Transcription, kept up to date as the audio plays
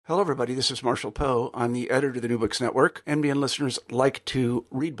Hello, everybody. This is Marshall Poe. I'm the editor of the New Books Network. NBN listeners like to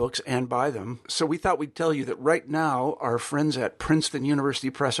read books and buy them. So we thought we'd tell you that right now, our friends at Princeton University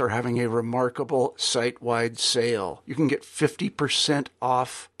Press are having a remarkable site-wide sale. You can get 50%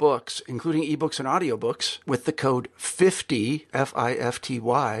 off books, including ebooks and audiobooks, with the code 50,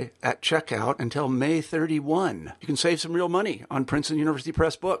 F-I-F-T-Y, at checkout until May 31. You can save some real money on Princeton University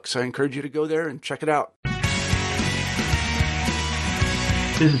Press books. I encourage you to go there and check it out.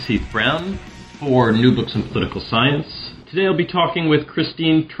 This is Heath Brown for New Books in Political Science. Today I'll be talking with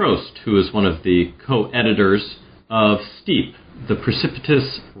Christine Trost, who is one of the co-editors of Steep, The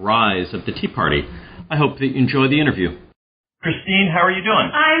Precipitous Rise of the Tea Party. I hope that you enjoy the interview. Christine, how are you doing?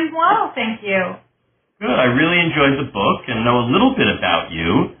 I'm well, thank you. Good. I really enjoyed the book and know a little bit about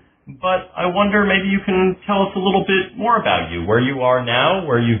you, but I wonder maybe you can tell us a little bit more about you, where you are now,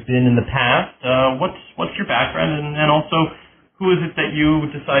 where you've been in the past, what's your background, and also who is it that you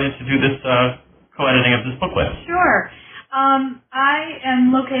decided to do this co-editing of this book with? Sure. I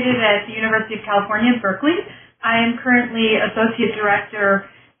am located at the University of California, Berkeley. I am currently Associate Director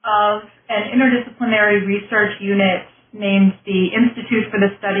of an interdisciplinary research unit named the Institute for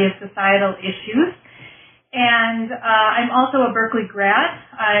the Study of Societal Issues. And I'm also a Berkeley grad.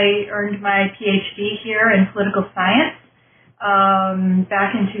 I earned my PhD here in political science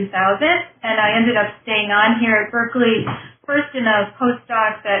back in 2000, and I ended up staying on here at Berkeley first in a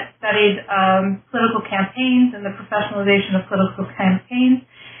postdoc that studied political campaigns and the professionalization of political campaigns,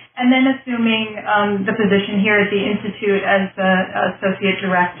 and then assuming the position here at the Institute as the Associate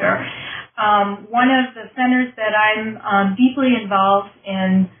Director. One of the centers that I'm deeply involved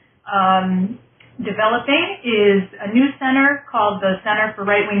in developing is a new center called the Center for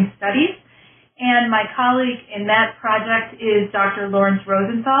Right-Wing Studies, and my colleague in that project is Dr. Lawrence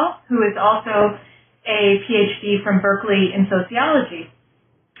Rosenthal, who is also a PhD from Berkeley in sociology.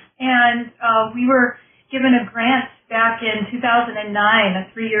 And we were given a grant back in 2009, a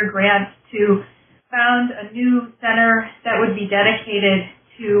 3-year grant, to found a new center that would be dedicated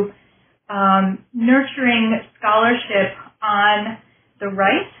to nurturing scholarship on the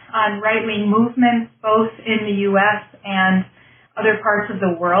right, on right-wing movements, both in the U.S. and other parts of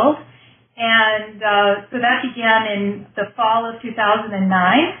the world. And so that began in the fall of 2009.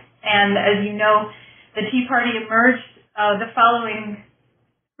 And as you know, the Tea Party emerged the following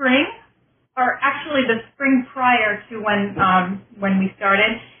spring, or actually the spring prior to when we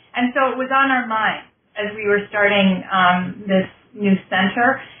started. And so it was on our mind as we were starting this new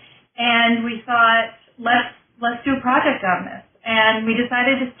center. And we thought, let's do a project on this. And we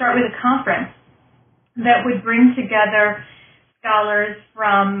decided to start with a conference that would bring together scholars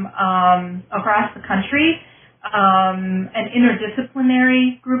from across the country, an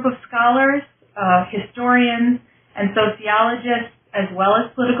interdisciplinary group of scholars, historians and sociologists, as well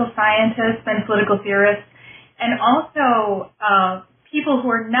as political scientists and political theorists, and also people who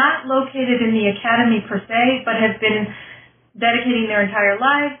are not located in the academy per se, but have been dedicating their entire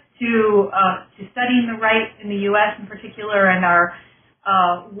lives to studying the right in the U.S. in particular, and are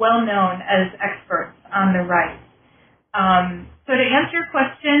well known as experts on the right. So to answer your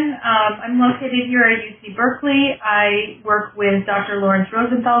question, I'm located here at UC Berkeley. I work with Dr. Lawrence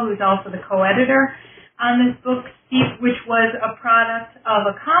Rosenthal, who's also the co-editor on this book, Steep, which was a product of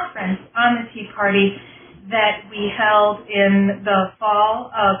a conference on the Tea Party that we held in the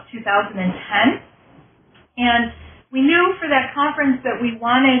fall of 2010. And we knew for that conference that we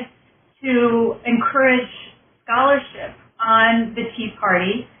wanted to encourage scholarship on the Tea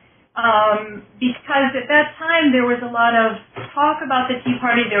Party, because at that time there was a lot of talk about the Tea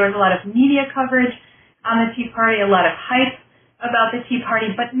Party, there was a lot of media coverage on the Tea Party, a lot of hype about the Tea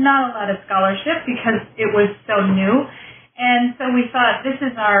Party, but not a lot of scholarship because it was so new. And so we thought, this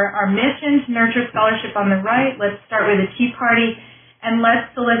is our mission, to nurture scholarship on the right. Let's start with the Tea Party, and let's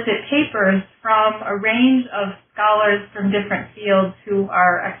solicit papers from a range of scholars from different fields who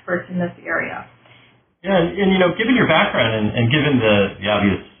are experts in this area. Yeah, and you know, given your background and given the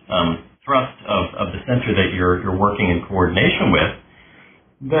obvious thrust of the center that you're working in coordination with,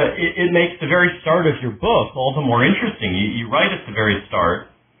 it makes the very start of your book all the more interesting. You write at the very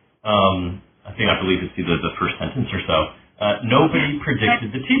start, I believe it's either the first sentence or so, nobody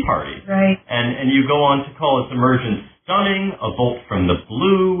predicted the Tea Party. Right. And you go on to call its emergence stunning, a bolt from the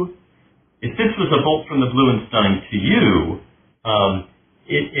blue. If this was a bolt from the blue and stunning to you,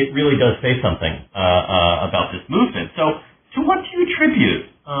 it really does say something about this movement. So to what do you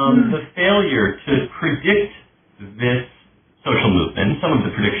attribute the failure to predict this social movement? Some of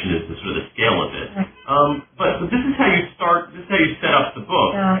the prediction is the sort of the scale of it. But this is how you start, this is how you set up the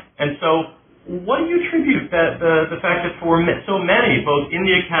book. Yeah. And so What do you attribute the fact that for so many, both in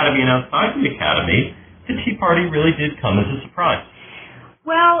the academy and outside the academy, the Tea Party really did come as a surprise?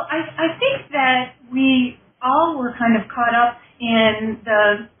 Well, I think that we all were kind of caught up in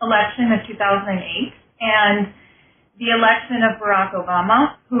the election of 2008 and the election of Barack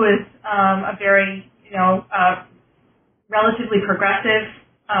Obama, who is a very, relatively progressive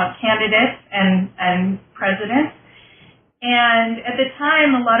candidate and president. And at the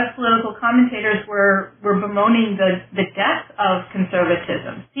time, a lot of political commentators were bemoaning the death of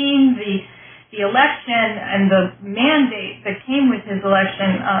conservatism, seeing the election and the mandate that came with his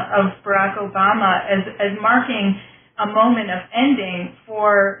election of Barack Obama as marking a moment of ending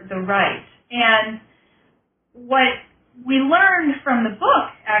for the right. And what we learned from the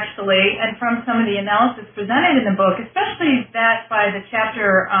book, actually, and from some of the analysis presented in the book, especially that by the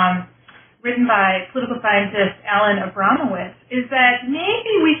chapter written by political scientist Alan Abramowitz, is that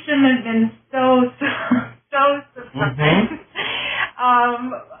maybe we shouldn't have been so surprised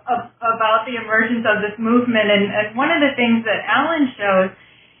about the emergence of this movement. And one of the things that Alan shows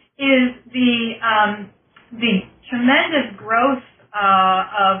is the tremendous growth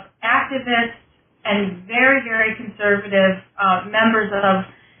of activists and very, very conservative members of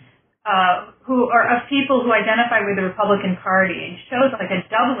people who identify with the Republican Party. It shows like a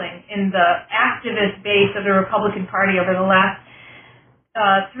doubling in the activist base of the Republican Party over the last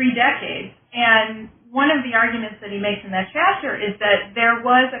 3 decades. And one of the arguments that he makes in that chapter is that there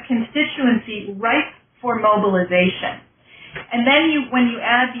was a constituency ripe for mobilization. And then when you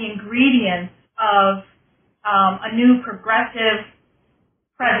add the ingredients of a new progressive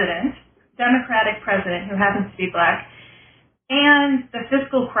president, Democratic president who happens to be black, and the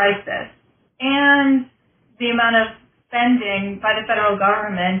fiscal crisis, and the amount of spending by the federal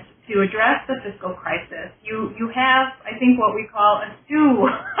government to address the fiscal crisis, you have, I think, what we call a stew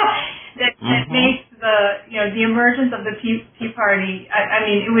that makes the emergence of the Tea Party. I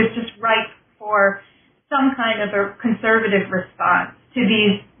mean, it was just ripe for some kind of a conservative response to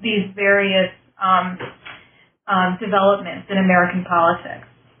these various developments in American politics.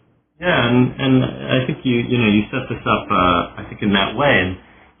 Yeah, and I think you set this up, I think, in that way. And,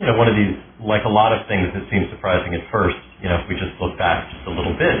 one of these, like a lot of things that seem surprising at first, if we just look back just a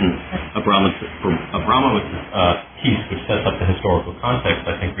little bit, and Abramowitz's piece, which sets up the historical context,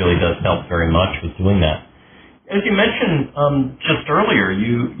 I think really does help very much with doing that. As you mentioned just earlier,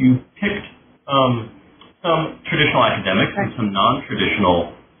 you picked some traditional academics and some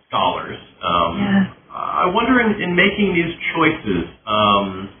non-traditional scholars. I wonder, in making these choices,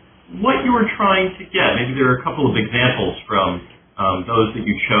 what you were trying to get. Maybe there are a couple of examples from those that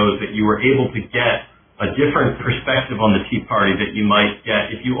you chose that you were able to get a different perspective on the Tea Party that you might get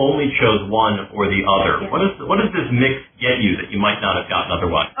if you only chose one or the other. Yeah. What does this mix get you that you might not have gotten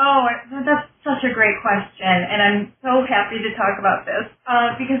otherwise? Oh, that's such a great question, and I'm so happy to talk about this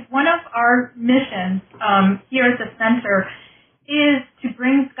because one of our missions here at the center is to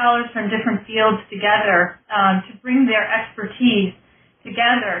bring scholars from different fields together, to bring their expertise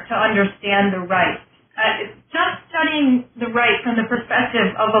together to understand the right. Just studying the right from the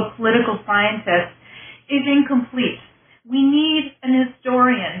perspective of a political scientist is incomplete. We need an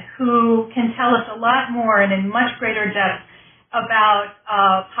historian who can tell us a lot more and in much greater depth about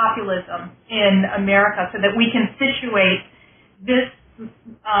populism in America so that we can situate this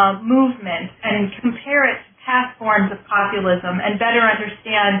movement and compare it to past forms of populism and better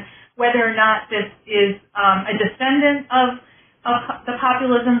understand whether or not this is a descendant of the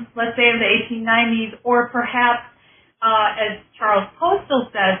populism, let's say, of the 1890s, or perhaps, as Charles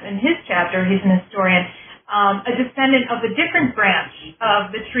Postel says in his chapter, he's an historian, a descendant of a different branch of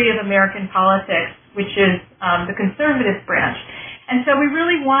the tree of American politics, which is the conservative branch. And so we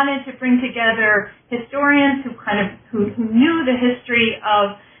really wanted to bring together historians who knew the history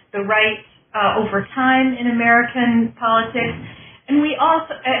of the right over time in American politics, and we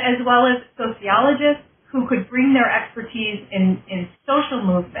also, as well as sociologists, who could bring their expertise in social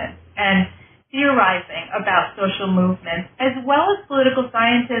movements and theorizing about social movements, as well as political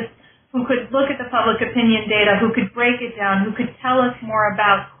scientists who could look at the public opinion data, who could break it down, who could tell us more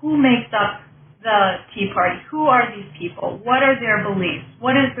about who makes up the Tea Party, who are these people, what are their beliefs,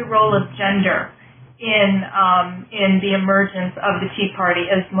 what is the role of gender in the emergence of the Tea Party,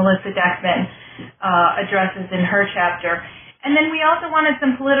 as Melissa Deckman addresses in her chapter. And then we also wanted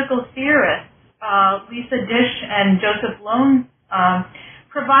some political theorists. Lisa Dish and Joseph Lone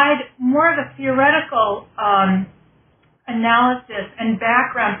provide more of a theoretical analysis and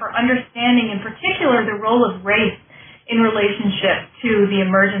background for understanding, in particular, the role of race in relationship to the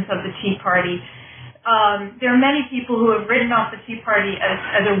emergence of the Tea Party. There are many people who have written off the Tea Party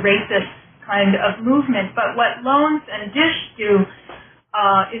as a racist kind of movement. But what Loans and Dish do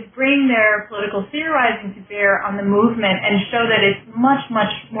is bring their political theorizing to bear on the movement and show that it's much,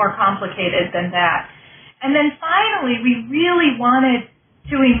 much more complicated than that. And then finally, we really wanted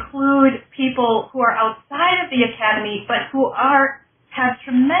to include people who are outside of the academy, but who have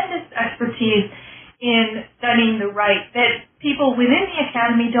tremendous expertise in studying the right that people within the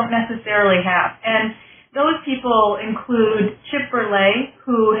academy don't necessarily have. And those people include Chip Berlay,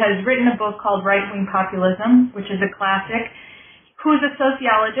 who has written a book called Right-Wing Populism, which is a classic, who's a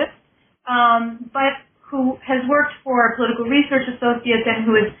sociologist, but who has worked for Political Research Associates and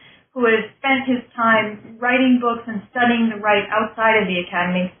who has spent his time writing books and studying the right outside of the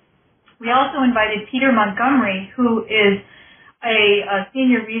academy. We also invited Peter Montgomery, who is a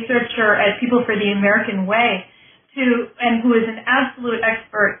senior researcher at People for the American Way, and who is an absolute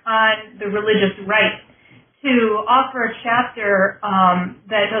expert on the religious right, to offer a chapter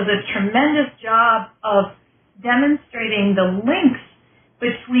that does a tremendous job of demonstrating the links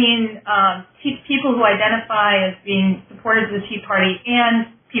between people who identify as being supporters of the Tea Party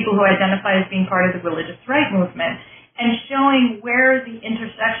and people who identify as being part of the religious right movement, and showing where the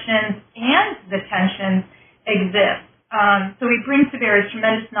intersections and the tensions exist. So he brings to bear his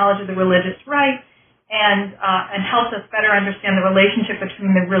tremendous knowledge of the religious right and helps us better understand the relationship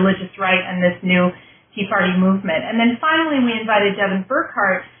between the religious right and this new Tea Party movement. And then finally, we invited Devin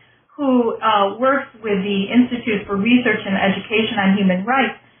Burkhardt, who works with the Institute for Research and Education on Human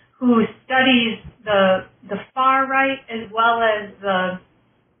Rights, who studies the far right as well as the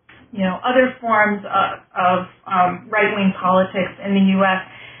other forms of right-wing politics in the U.S.,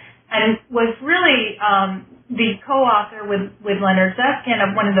 and was really the co-author with Leonard Zeskind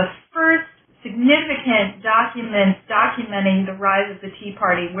of one of the first significant documents documenting the rise of the Tea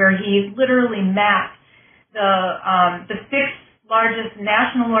Party, where he literally mapped the six largest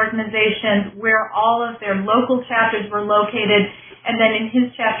national organizations, where all of their local chapters were located, and then in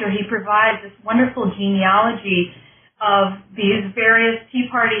his chapter he provides this wonderful genealogy of these various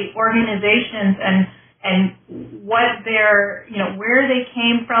Tea Party organizations and what their, where they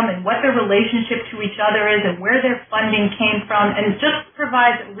came from and what their relationship to each other is and where their funding came from, and just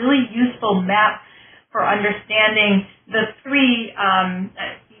provides a really useful map for understanding the three,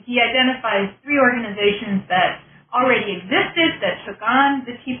 he identifies three organizations that already existed that took on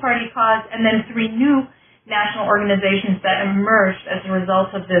the Tea Party cause, and then three new national organizations that emerged as a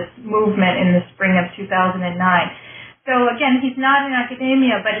result of this movement in the spring of 2009. So again, he's not in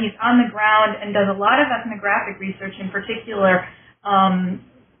academia, but he's on the ground and does a lot of ethnographic research, in particular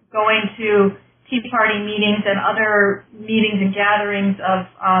going to Tea Party meetings and other meetings and gatherings of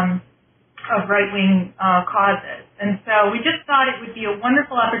right-wing causes. And so we just thought it would be a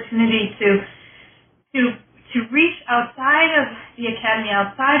wonderful opportunity to reach outside of the academy,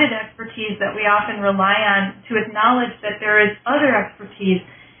 outside of the expertise that we often rely on, to acknowledge that there is other expertise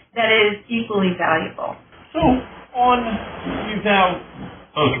that is equally valuable. So, you've now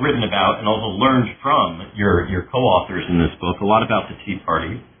both written about and also learned from your co-authors in this book a lot about the Tea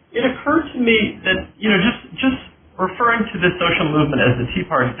Party. It occurred to me that, just referring to the social movement as the Tea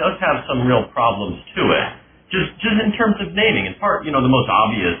Party does have some real problems to it. Just in terms of naming. In part, the most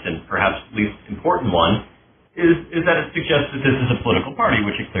obvious and perhaps least important one is that it suggests that this is a political party,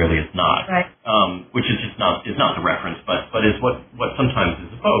 which it clearly is not. Right. Which is just not the reference, but is what sometimes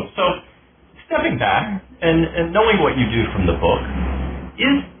is evoked. So, stepping back and knowing what you do from the book,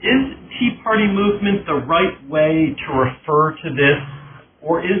 is Tea Party movement the right way to refer to this,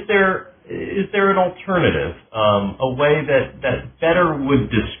 or is there an alternative, a way that better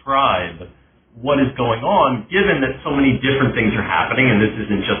would describe what is going on, given that so many different things are happening, and this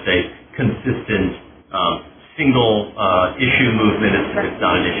isn't just a consistent single issue movement. It's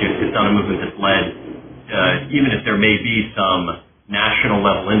not an issue. It's not a movement that's led, even if there may be some national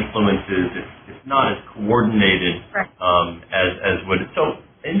level influences. It's not as coordinated as would. So,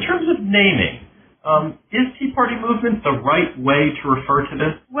 in terms of naming, is Tea Party movement the right way to refer to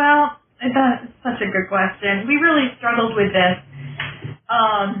this? Well, that's such a good question. We really struggled with this.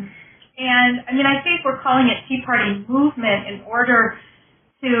 And I think we're calling it Tea Party movement in order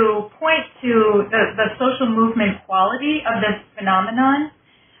to point to the social movement quality of this phenomenon.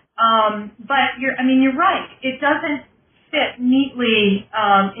 But you're right. It doesn't fit neatly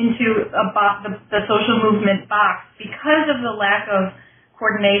into the social movement box because of the lack of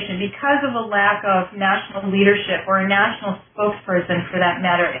coordination, because of a lack of national leadership or a national spokesperson for that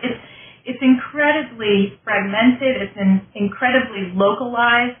matter. It's incredibly fragmented. It's incredibly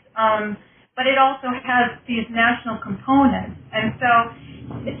localized, but it also has these national components. And so,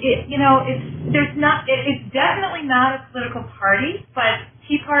 it's definitely not a political party, but Tea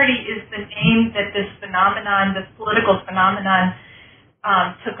Tea Party is the name that this phenomenon, this political phenomenon,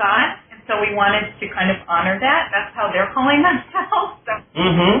 took on, and so we wanted to kind of honor that. That's how they're calling themselves. So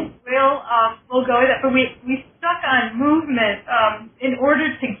we'll go with that. But we stuck on movement in order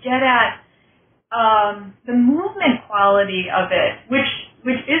to get at the movement quality of it,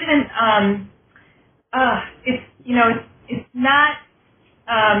 which isn't it's not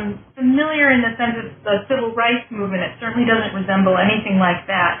familiar in the sense of the civil rights movement. It certainly doesn't resemble anything like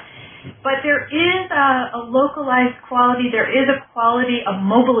that. But there is a localized quality. There is a quality of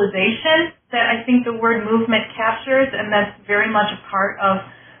mobilization that I think the word movement captures, and that's very much a part of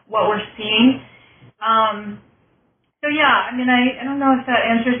what we're seeing. So yeah, I mean, I don't know if that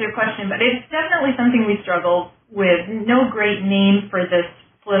answers your question, but it's definitely something we struggle with. No great name for this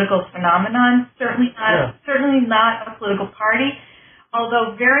political phenomenon. Certainly not a political party,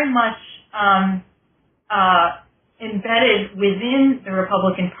 although very much embedded within the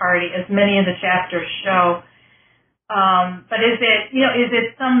Republican Party, as many of the chapters show. But is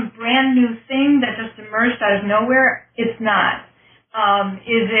it some brand new thing that just emerged out of nowhere? It's not.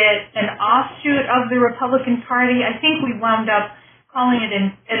 Is it an offshoot of the Republican Party? I think we wound up calling it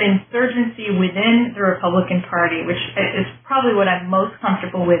an insurgency within the Republican Party, which is probably what I'm most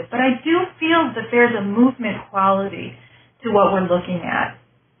comfortable with. But I do feel that there's a movement quality to what we're looking at.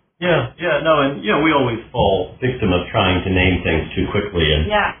 We always fall victim of trying to name things too quickly, and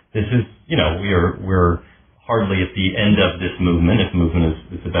this is, we're hardly at the end of this movement, if movement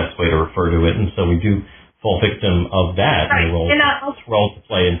is the best way to refer to it, and so we do fall victim of that. Right. And the role to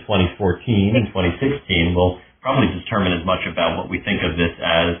play in 2014 and 2016 will probably determine as much about what we think of this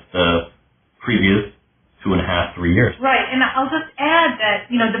as the previous 2.5, 3 years. Right, and I'll just add that,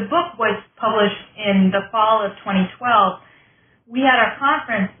 the book was published in the fall of 2012. We had our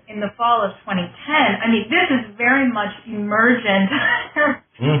conference in the fall of 2010. I mean, this is very much emergent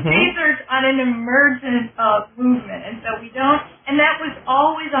research on an emergent movement. And so and that was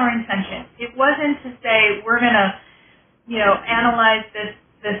always our intention. It wasn't to say we're going to, analyze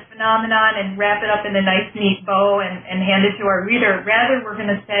this phenomenon and wrap it up in a nice, neat bow and hand it to our reader. Rather, we're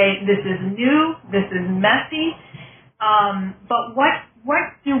going to say this is new, this is messy, but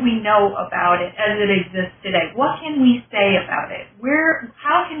what do we know about it as it exists today? What can we say about it?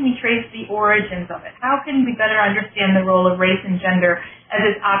 How can we trace the origins of it? How can we better understand the role of race and gender as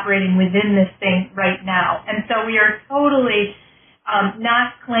it's operating within this thing right now? And so we are totally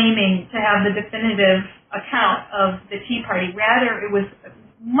not claiming to have the definitive account of the Tea Party. Rather, it was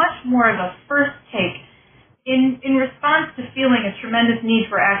much more of a first take in response to feeling a tremendous need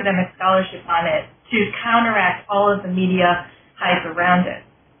for academic scholarship on it to counteract all of the media hype around it.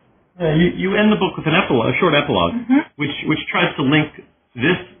 You end the book with a short epilogue, which tries to link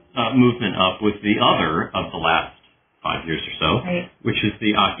this movement up with the other of the last 5 years or so, which is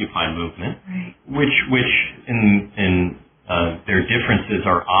the Occupy movement, which in their differences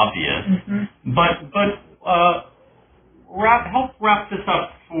are obvious, but help wrap this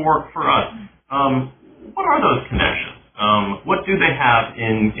up for us. What are those connections? What do they have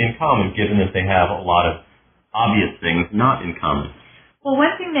in common, given that they have a lot of obvious things not in common? Well,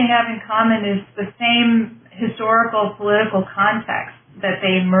 one thing they have in common is the same historical political context that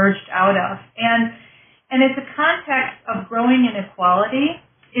they emerged out of. And it's a context of growing inequality.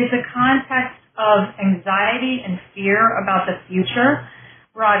 It's a context of anxiety and fear about the future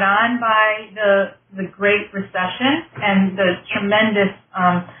brought on by the Great Recession and the tremendous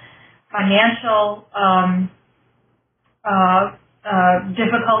financial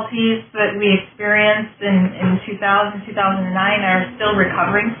difficulties that we experienced in 2000, 2009 are still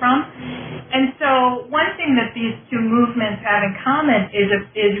recovering from. And so one thing that these two movements have in common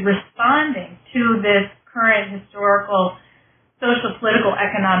is responding to this current historical, social, political,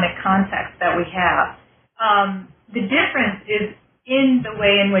 economic context that we have. The difference is in the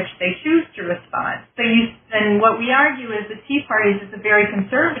way in which they choose to respond. And what we argue is the Tea Party is a very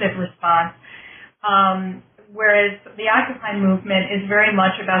conservative response, whereas the Occupy movement is very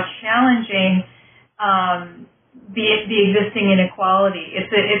much about challenging the existing inequality. It's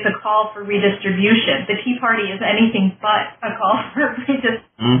a call for redistribution. The Tea Party is anything but a call for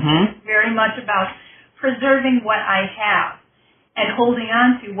redistribution. It's very much about preserving what I have and holding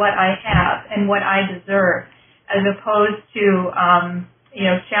on to what I have and what I deserve, as opposed to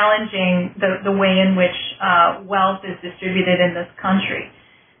challenging the way in which wealth is distributed in this country.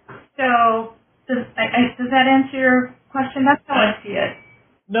 So does that answer your question? That's how I see it.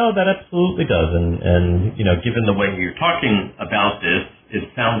 No, that absolutely does. And given the way you're talking about this, it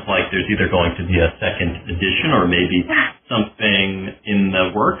sounds like there's either going to be a second edition or maybe something in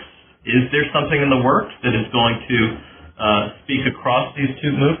the works. Is there something in the works that is going to speak across these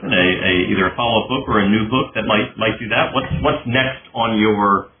two movements, either a follow-up book or a new book that might do that? What's next on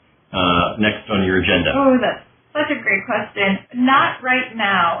your agenda? Oh, that's such a great question. Not right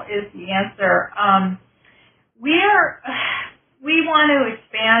now is the answer. We want to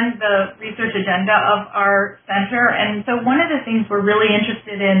expand the research agenda of our center, and so one of the things we're really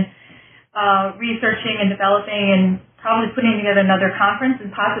interested in researching and developing and probably putting together another conference and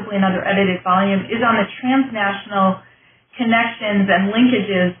possibly another edited volume is on the transnational connections and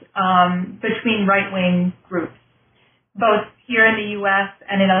linkages between right-wing groups, both here in the U.S.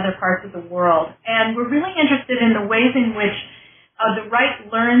 and in other parts of the world. And we're really interested in the ways in which the right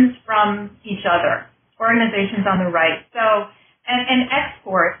learns from each other, organizations on the right. So, and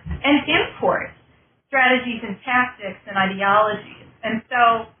exports and imports strategies and tactics and ideologies. And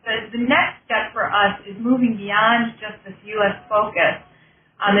so the next step for us is moving beyond just this U.S. focus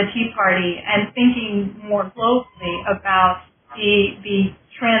on the Tea Party and thinking more globally about the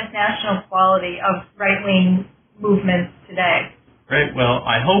transnational quality of right-wing movements today. Great. Well,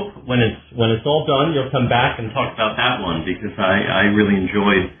 I hope when it's all done, you'll come back and talk about that one, because I really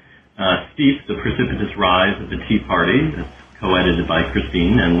enjoyed Steep, The Precipitous Rise of the Tea Party. It's co-edited by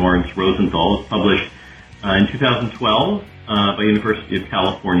Christine and Lawrence Rosenthal. It's published in 2012 by University of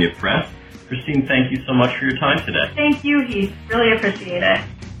California Press. Christine, thank you so much for your time today. Thank you, Heath. Really appreciate it.